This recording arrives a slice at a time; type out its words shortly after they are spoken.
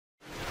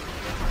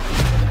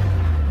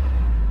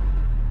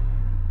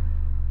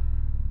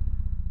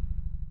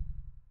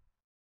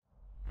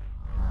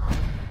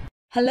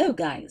Hello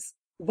guys,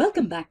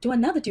 welcome back to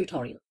another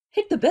tutorial.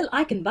 Hit the bell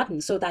icon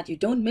button so that you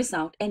don't miss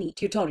out any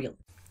tutorial.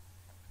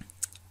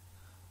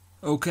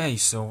 Okay,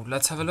 so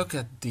let's have a look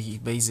at the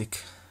basic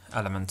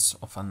elements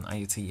of an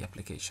IoT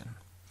application.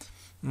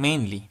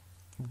 Mainly,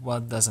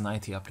 what does an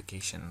IoT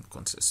application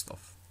consist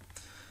of?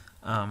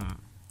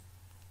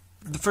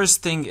 The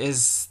first thing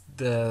is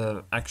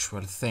the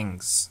actual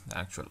things, the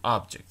actual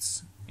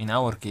objects. In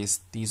our case,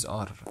 these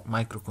are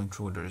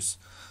microcontrollers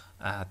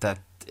that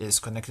is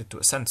connected to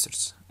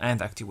sensors and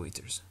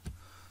actuators.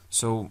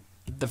 So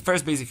the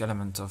first basic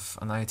element of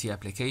an IoT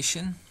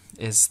application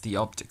is the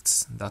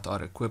objects that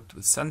are equipped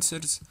with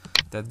sensors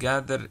that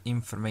gather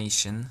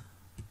information,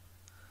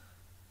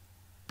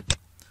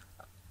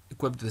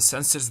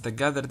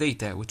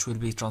 data which will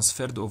be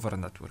transferred over a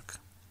network,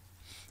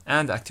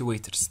 and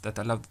actuators that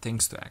allow the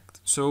things to act.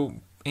 So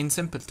in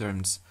simple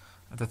terms,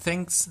 the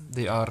things,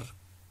 they are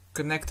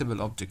connectable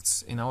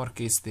objects. In our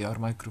case, they are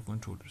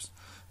microcontrollers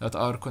that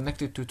are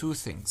connected to two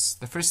things.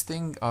 The first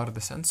thing are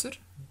the sensor.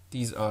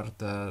 These are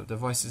the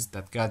devices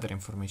that gather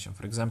information.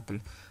 For example,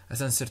 a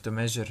sensor to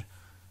measure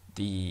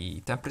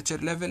the temperature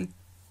level,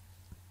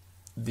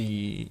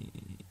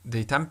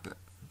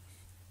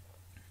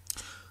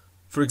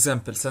 for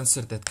example,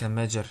 sensor that can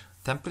measure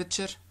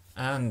temperature,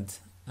 and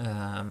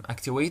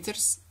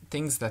actuators,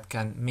 things that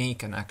can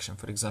make an action.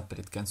 For example,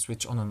 it can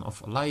switch on and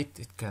off a light,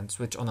 it can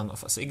switch on and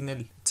off a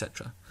signal,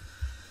 etc.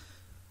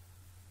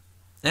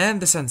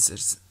 And the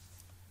sensors.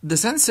 The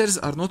sensors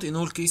are not in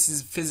all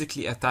cases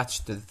physically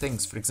attached to the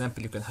things. For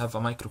example, you can have a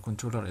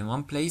microcontroller in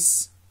one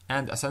place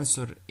and a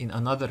sensor in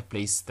another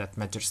place that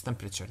measures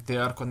temperature. They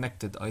are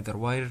connected either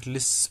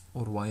wireless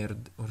or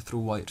wired or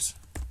through wires.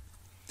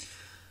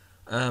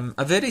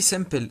 A very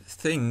simple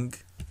thing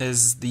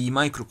is the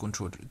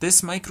microcontroller.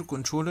 This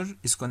microcontroller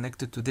is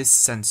connected to this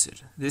sensor.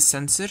 This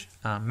sensor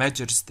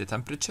measures the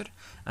temperature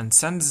and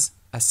sends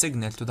a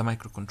signal to the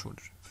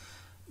microcontroller.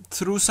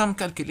 Through some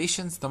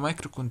calculations, the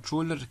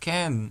microcontroller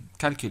can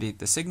calculate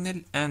the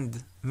signal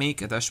and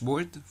make a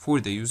dashboard for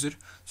the user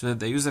so that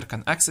the user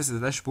can access the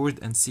dashboard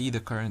and see the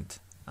current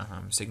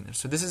signal.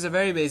 So this is a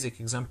very basic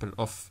example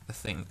of a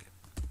thing.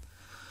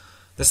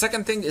 The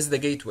second thing is the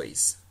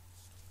gateways.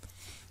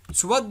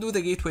 So what does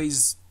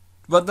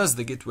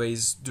the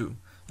gateways do?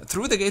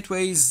 Through the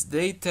gateways,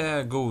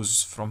 data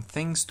goes from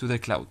things to the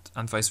cloud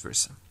and vice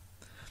versa.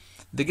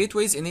 The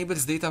gateways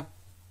enables data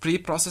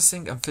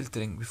pre-processing and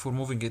filtering before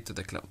moving it to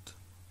the cloud,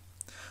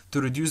 to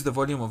reduce the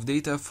volume of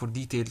data for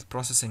detailed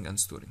processing and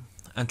storing,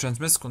 and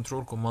transmits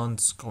control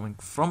commands coming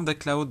from the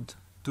cloud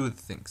to the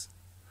things.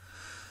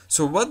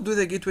 So what do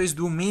the gateways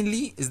do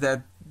mainly is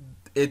that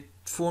it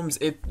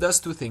does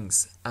two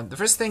things. And the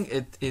first thing,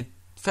 it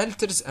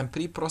filters and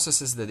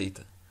pre-processes the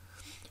data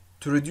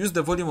to reduce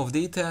the volume of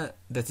data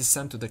that is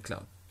sent to the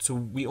cloud. So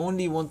we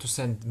only want to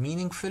send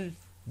meaningful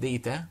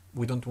data.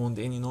 We don't want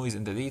any noise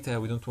in the data.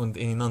 We don't want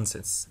any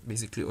nonsense,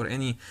 basically, or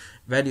any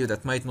value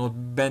that might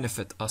not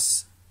benefit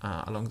us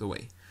along the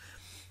way.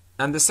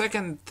 And the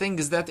second thing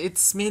is that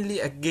it's mainly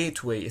a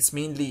gateway. It's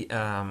mainly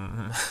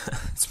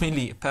it's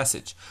mainly a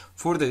passage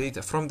for the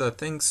data from the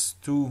things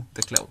to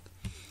the cloud.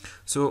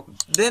 So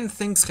then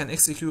things can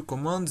execute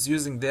commands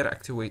using their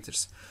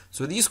actuators.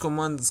 So these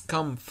commands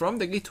come from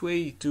the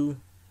gateway to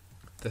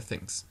the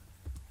things.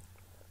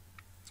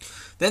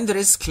 Then there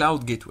is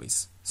cloud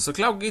gateways. So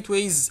cloud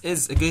gateways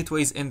is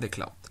gateways in the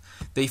cloud.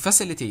 They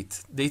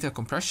facilitate data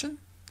compression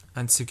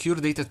and secure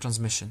data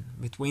transmission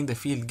between the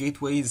field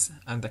gateways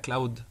and the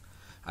cloud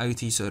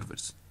IoT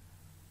servers.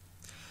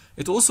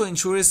 It also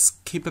ensures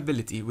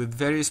capability with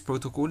various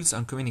protocols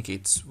and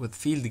communicates with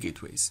field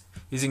gateways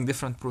using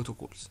different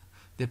protocols,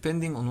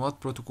 depending on what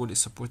protocol is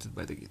supported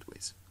by the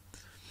gateways.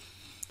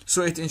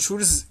 So it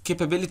ensures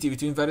capability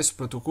between various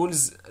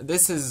protocols.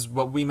 This is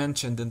what we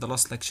mentioned in the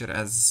last lecture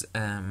as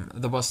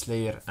the bus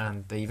layer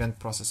and the event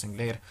processing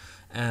layer.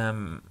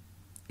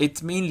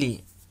 It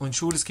mainly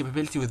ensures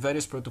capability with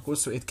various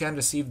protocols, so it can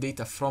receive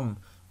data from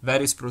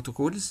various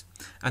protocols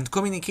and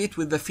communicate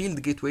with the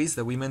field gateways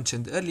that we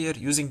mentioned earlier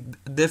using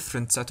a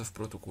different set of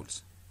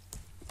protocols.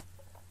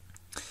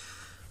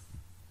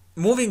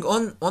 Moving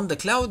on the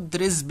cloud,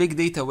 there is big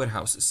data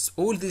warehouses.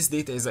 All this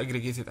data is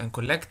aggregated and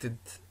collected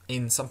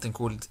in something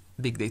called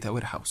big data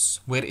warehouse,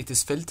 where it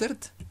is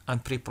filtered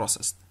and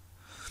pre-processed.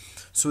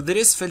 So there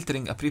is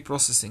filtering and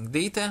pre-processing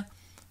data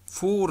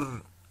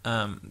for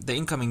the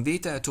incoming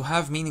data to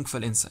have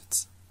meaningful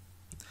insights.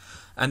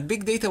 And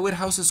big data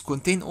warehouses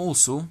contain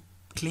also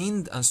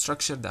cleaned and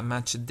structured and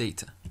matched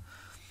data.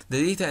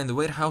 The data in the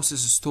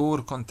warehouses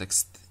store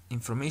context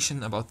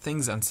information about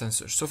things and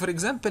sensors. So for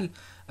example,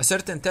 a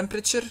certain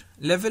temperature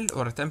level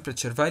or a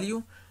temperature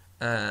value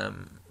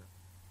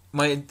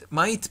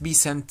might be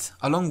sent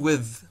along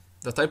with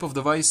the type of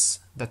device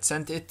that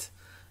sent it,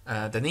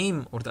 the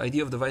name or the ID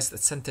of device that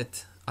sent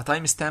it, a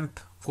timestamp,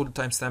 full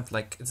timestamp,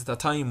 like it's the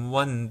time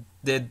when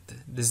did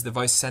this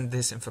device send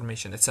this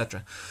information,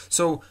 etc.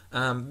 So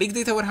big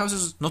data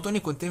warehouses not only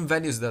contain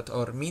values that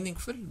are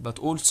meaningful, but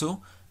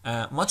also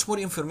much more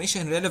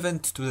information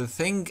relevant to the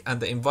thing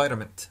and the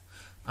environment,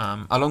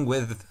 along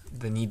with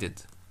the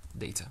needed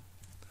data.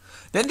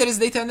 Then there is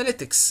data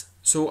analytics.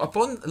 So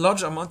upon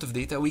large amount of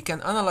data, we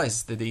can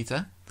analyze the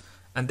data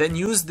and then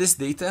use this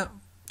data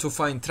to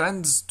find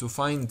trends, to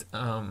find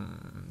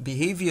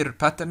behavior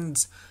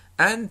patterns,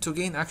 and to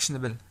gain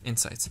actionable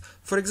insights.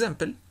 For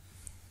example,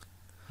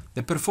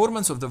 the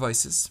performance of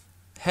devices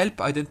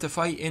help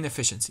identify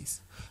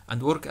inefficiencies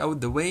and work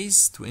out the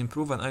ways to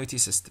improve an IoT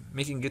system,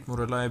 making it more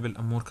reliable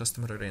and more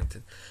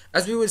customer-oriented.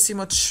 As we will see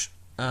much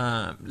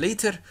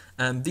later,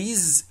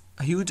 these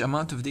huge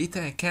amount of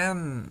data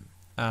can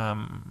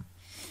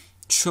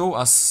show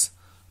us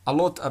a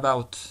lot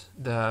about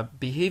the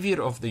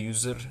behavior of the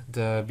user,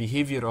 the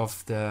behavior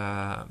of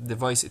the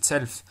device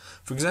itself.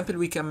 For example,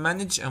 we can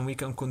manage and we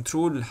can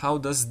control how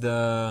does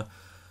the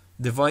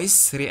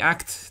device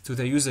react to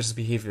the user's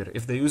behavior.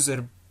 If the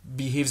user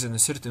behaves in a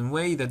certain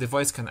way, the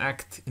device can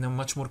act in a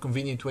much more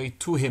convenient way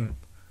to him.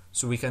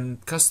 So we can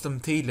custom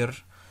tailor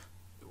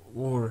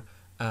or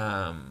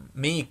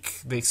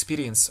make the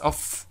experience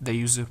of the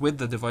user with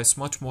the device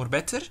much more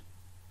better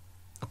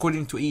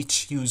according to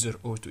each user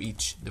or to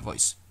each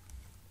device.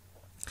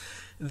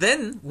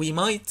 Then we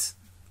might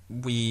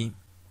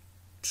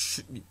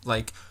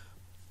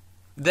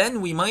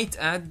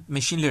add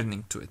machine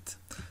learning to it,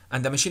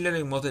 and the machine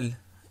learning model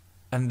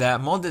and the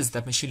models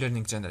that machine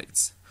learning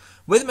generates.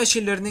 With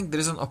machine learning, there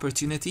is an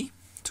opportunity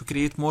to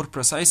create more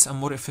precise and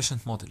more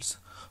efficient models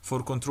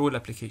for control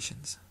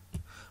applications.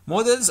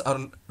 Models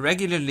are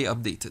regularly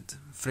updated,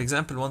 for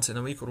example, once in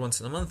a week or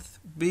once in a month,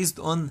 based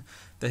on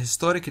the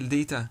historical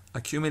data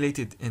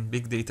accumulated in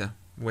big data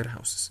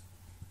warehouses.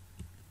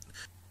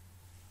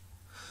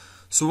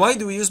 So why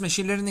do we use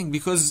machine learning?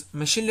 Because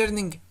machine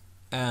learning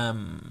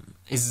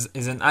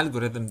is an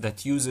algorithm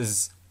that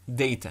uses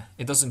data.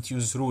 It doesn't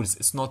use rules.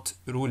 It's not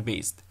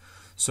rule-based.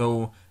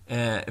 So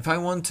if I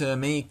want to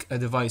make a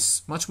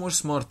device much more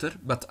smarter,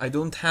 but I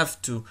don't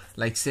have to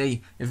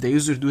say if the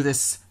user do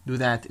this, do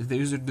that, if the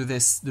user do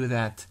this, do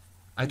that.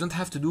 I don't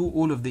have to do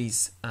all of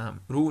these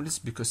rules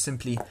because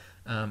simply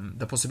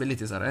the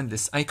possibilities are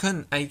endless. I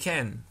can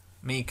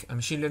make a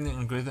machine learning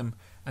algorithm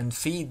and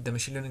feed the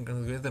machine learning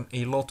algorithm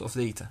a lot of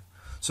data,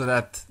 so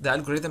that the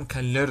algorithm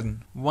can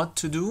learn what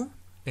to do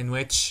in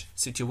which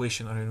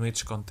situation or in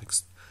which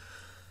context.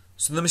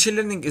 So the machine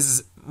learning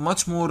is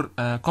much more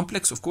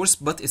complex, of course,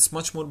 but it's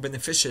much more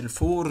beneficial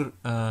for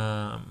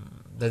the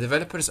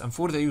developers and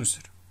for the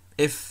user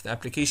if the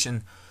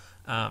application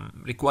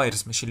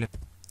requires machine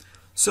learning.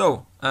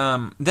 So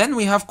then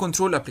we have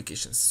control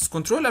applications.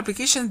 Control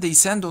applications, they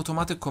send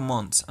automatic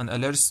commands and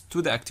alerts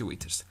to the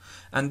actuators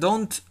and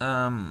don't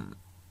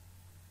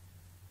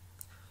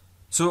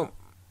so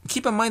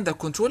keep in mind that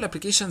control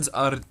applications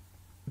are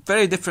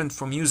very different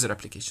from user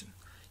application.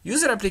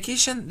 User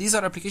application, these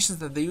are applications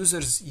that the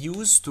users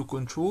use to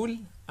control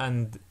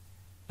and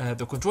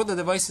to control the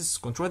devices,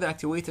 control the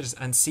actuators,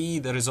 and see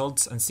the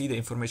results and see the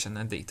information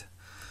and data.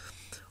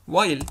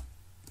 While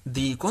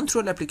the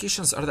control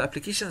applications are the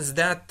applications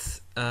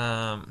that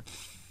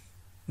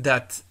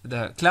that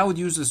the cloud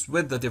uses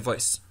with the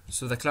device.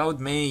 So the cloud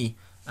may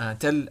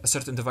tell a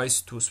certain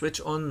device to switch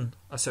on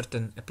a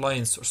certain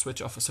appliance or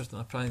switch off a certain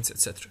appliance,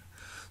 etc.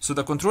 So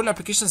the control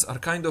applications are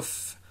kind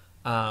of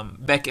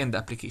back-end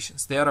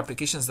applications. They are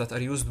applications that are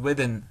used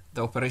within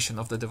the operation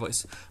of the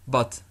device.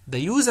 But the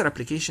user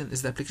application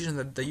is the application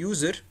that the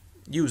user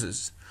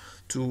uses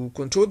to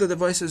control the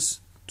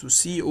devices, to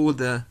see all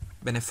the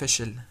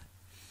beneficial.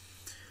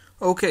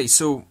 Okay,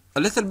 so a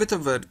little bit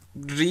of a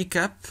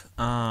recap.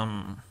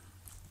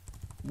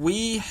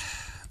 We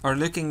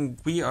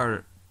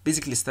are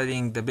basically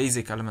studying the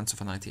basic elements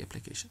of an IT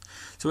application.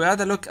 So we had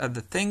a look at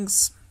the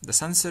things, the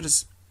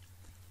sensors,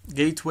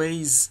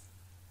 gateways,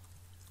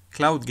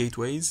 cloud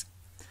gateways,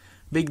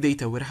 big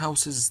data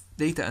warehouses,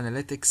 data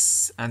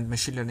analytics and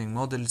machine learning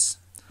models,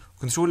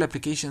 control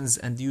applications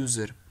and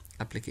user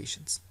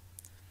applications.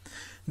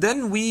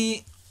 Then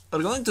we are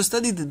going to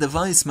study the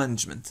device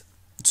management.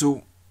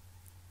 So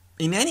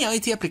in any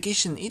IT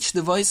application, each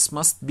device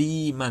must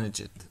be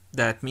managed.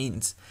 That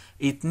means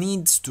it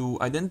needs to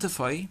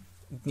identify,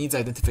 it needs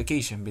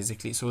identification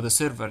basically. So the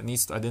server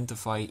needs to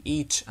identify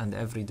each and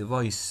every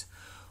device.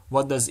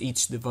 What does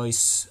each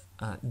device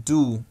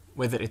do,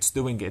 whether it's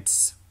doing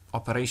its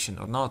operation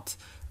or not,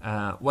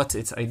 what's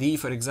its ID,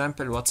 for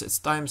example, what's its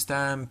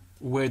timestamp,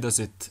 where does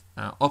it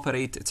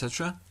operate,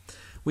 etc.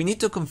 We need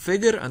to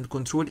configure and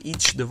control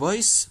each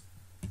device.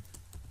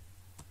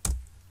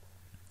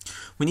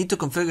 We need to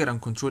configure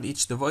and control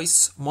each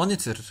device,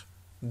 monitor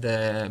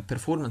the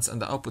performance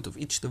and the output of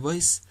each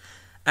device,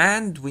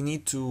 and we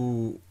need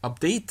to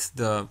update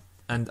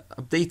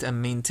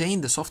and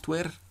maintain the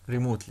software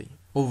remotely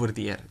over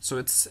the air. So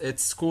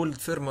it's called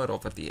firmware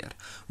over the air,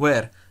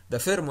 where the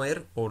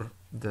firmware or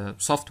the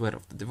software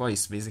of the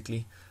device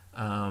basically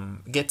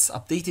gets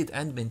updated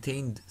and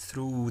maintained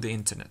through the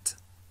internet.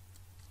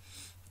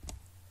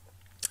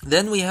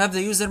 Then we have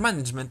the user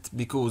management,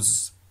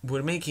 because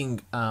we're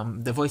making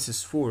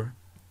devices for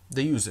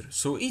the user.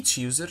 So each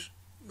user,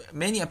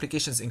 many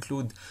applications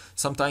include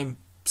some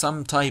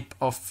type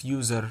of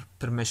user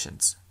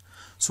permissions.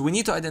 So we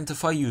need to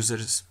identify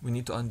users, we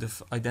need to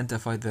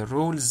identify their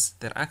roles,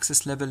 their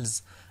access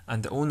levels,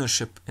 and the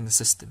ownership in the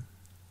system.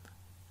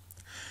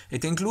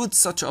 It includes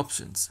such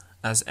options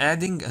as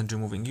adding and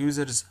removing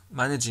users,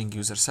 managing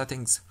user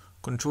settings,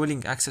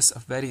 controlling access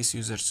of various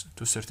users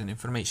to certain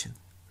information,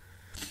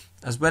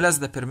 as well as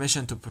the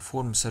permission to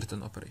perform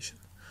certain operation.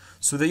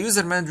 So the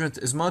user management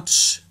is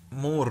much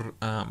more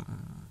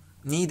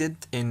needed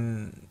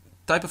in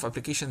type of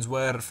applications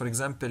where, for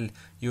example,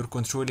 you're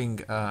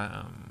controlling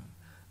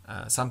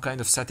some kind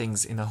of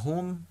settings in a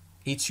home.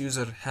 Each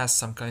user has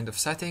some kind of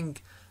setting,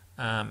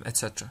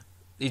 etc.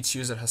 Each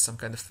user has some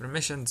kind of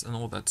permissions and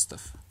all that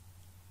stuff.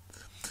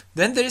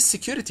 Then there is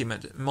security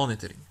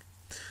monitoring.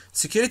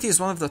 Security is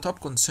one of the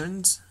top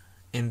concerns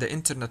in the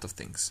Internet of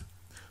Things.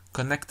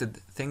 Connected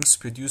things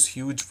produce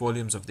huge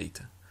volumes of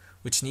data,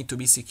 which need to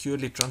be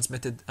securely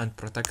transmitted and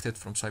protected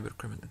from cyber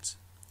criminals.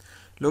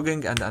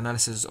 Logging and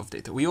analysis of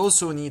data. We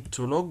also need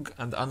to log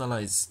and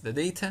analyze the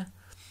data,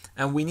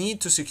 and we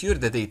need to secure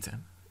the data.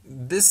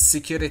 This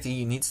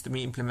security needs to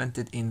be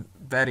implemented in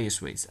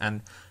various ways,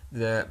 and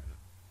the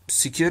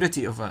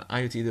security of an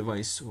IoT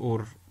device,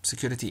 or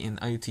security in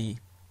IoT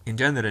in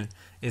general,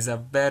 is a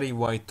very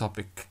wide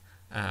topic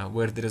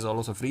where there is a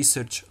lot of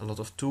research, a lot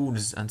of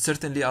tools, and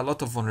certainly a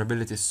lot of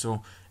vulnerabilities,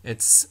 so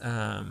it's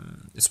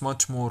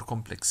much more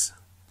complex.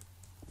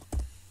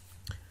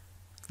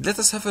 Let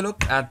us have a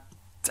look at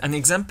an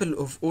example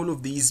of all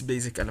of these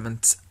basic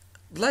elements,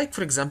 like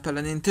for example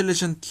an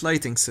intelligent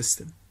lighting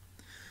system.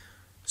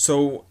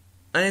 So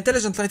an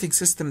intelligent lighting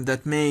system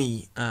that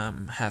may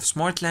have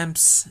smart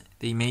lamps,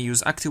 they may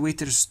use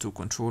actuators to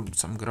control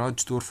some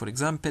garage door, for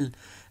example,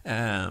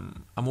 a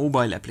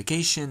mobile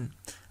application,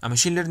 a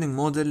machine learning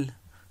model,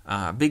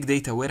 a big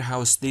data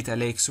warehouse, data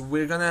lake. So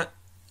we're gonna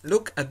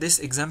look at this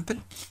example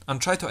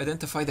and try to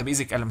identify the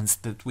basic elements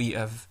that we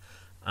have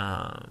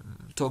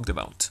talked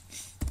about.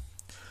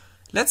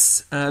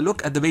 Let's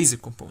look at the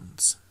basic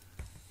components.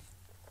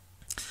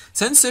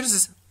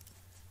 Sensors,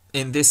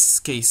 in this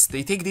case,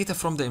 they take data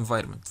from the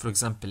environment, for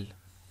example,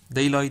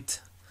 daylight,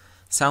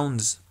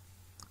 sounds,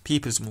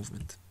 people's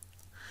movement.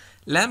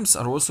 Lamps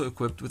are also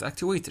equipped with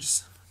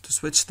actuators to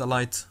switch the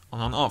light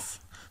on and off.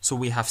 So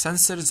we have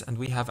sensors and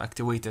we have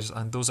actuators,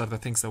 and those are the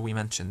things that we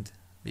mentioned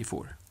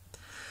before.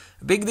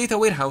 Big data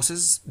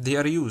warehouses, they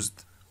are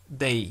used.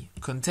 They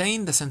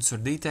contain the sensor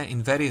data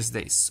in various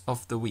days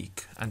of the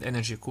week and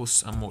energy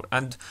costs and more.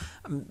 And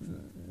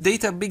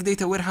big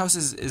data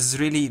warehouses is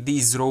really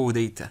these raw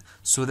data.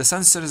 So the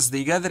sensors,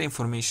 they gather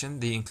information.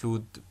 They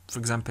include, for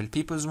example,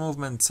 people's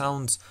movement,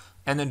 sounds,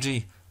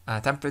 energy,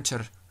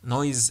 temperature,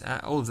 noise,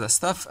 all of that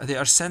stuff. They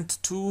are sent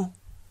to,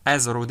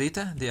 as raw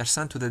data, they are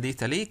sent to the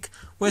data lake,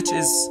 which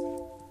is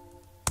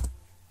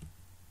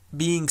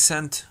being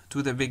sent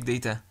to the big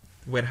data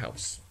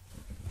warehouse.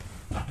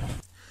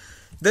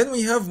 Then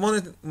we have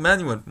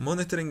manual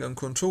monitoring and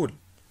control.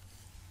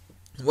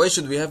 Why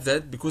should we have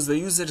that? Because the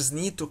users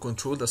need to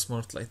control the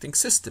smart lighting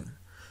system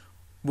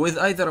with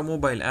either a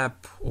mobile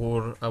app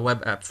or a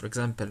web app, for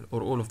example,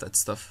 or all of that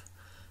stuff.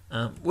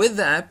 With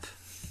the app,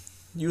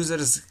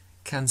 users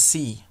can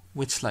see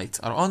which lights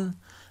are on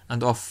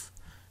and off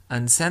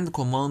and send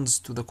commands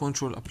to the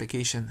control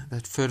application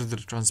that further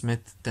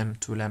transmit them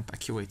to lamp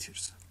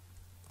actuators.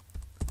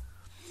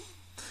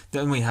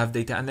 Then we have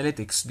data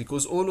analytics,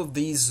 because all of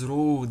these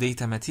raw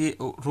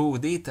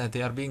data,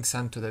 they are being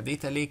sent to the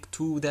data lake,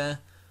 to the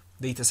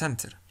data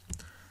center.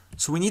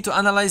 So we need to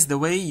analyze the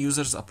way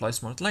users apply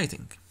smart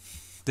lighting.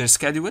 Their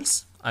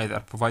schedules,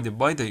 either provided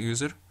by the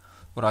user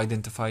or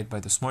identified by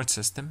the smart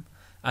system,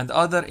 and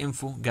other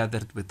info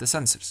gathered with the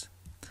sensors.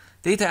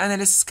 Data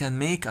analysts can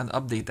make and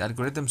update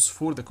algorithms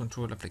for the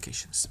control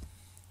applications.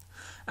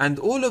 And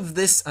all of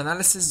this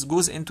analysis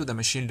goes into the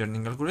machine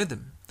learning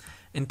algorithm.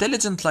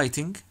 Intelligent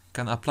lighting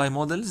can apply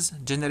models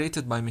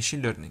generated by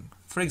machine learning.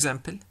 For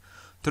example,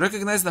 to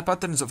recognize the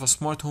patterns of a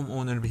smart home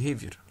owner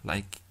behavior,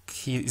 like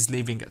he is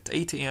leaving at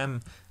 8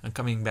 a.m. and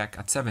coming back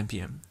at 7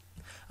 p.m.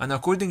 and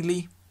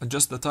accordingly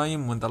adjust the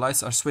time when the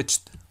lights are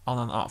switched on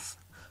and off.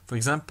 For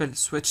example,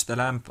 switch the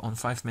lamp on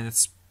 5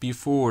 minutes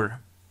before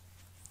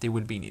they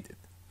will be needed.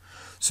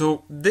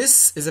 So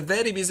this is a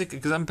very basic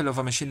example of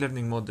a machine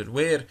learning model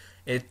where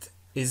it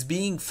is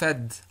being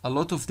fed a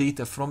lot of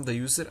data from the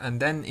user, and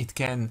then it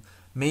can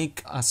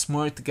make a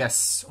smart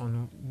guess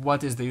on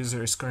what is the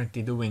user is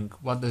currently doing,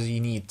 what does he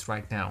need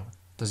right now.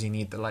 Does he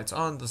need the lights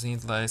on, does he need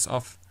the lights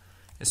off,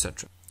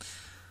 etc.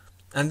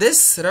 And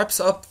this wraps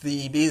up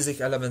the basic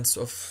elements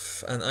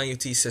of an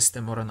IoT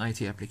system or an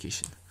IT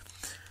application.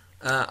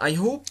 I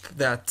hope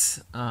that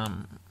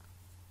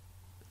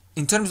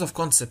in terms of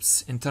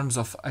concepts, in terms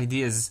of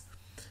ideas,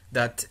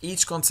 that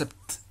each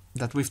concept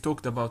that we've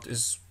talked about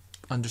is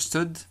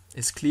understood,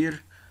 is clear.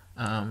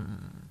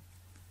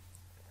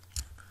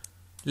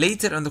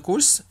 Later in the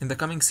course, in the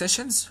coming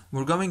sessions,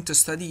 we're going to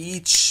study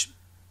each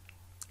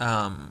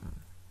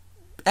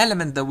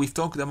element that we've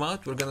talked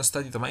about. We're going to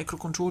study the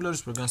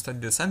microcontrollers, we're going to study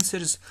the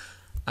sensors,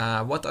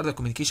 what are the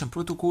communication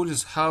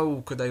protocols,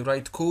 how could I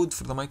write code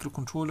for the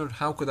microcontroller,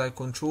 how could I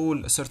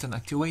control a certain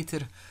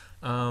actuator,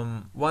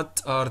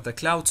 what are the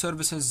cloud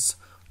services,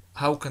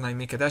 how can I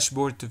make a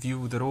dashboard to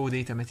view the raw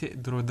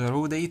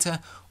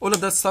data. All of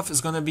that stuff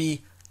is going to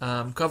be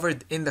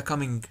covered in the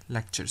coming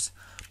lectures.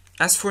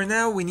 As for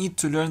now, we need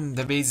to learn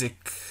the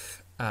basic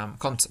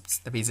concepts,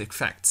 the basic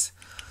facts.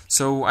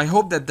 So I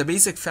hope that the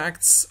basic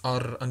facts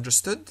are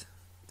understood.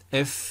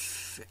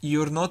 If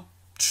you're not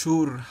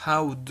sure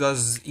how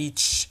does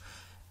each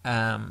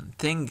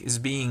thing is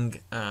being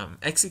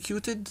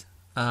executed,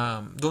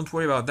 don't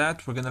worry about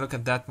that. We're going to look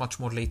at that much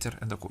more later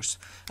in the course.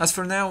 As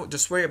for now,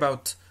 just worry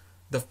about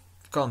the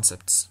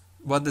concepts.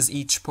 What does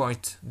each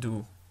part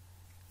do?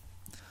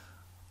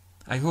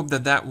 I hope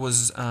that that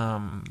was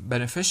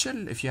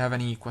beneficial. If you have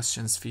any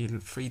questions, feel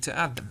free to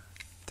add them.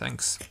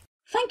 Thanks.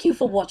 Thank you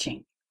for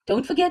watching.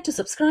 Don't forget to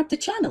subscribe to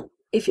the channel.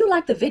 If you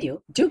like the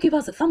video, do give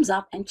us a thumbs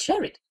up and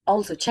share it.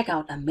 Also check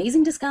out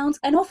amazing discounts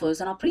and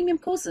offers on our premium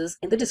courses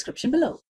in the description below.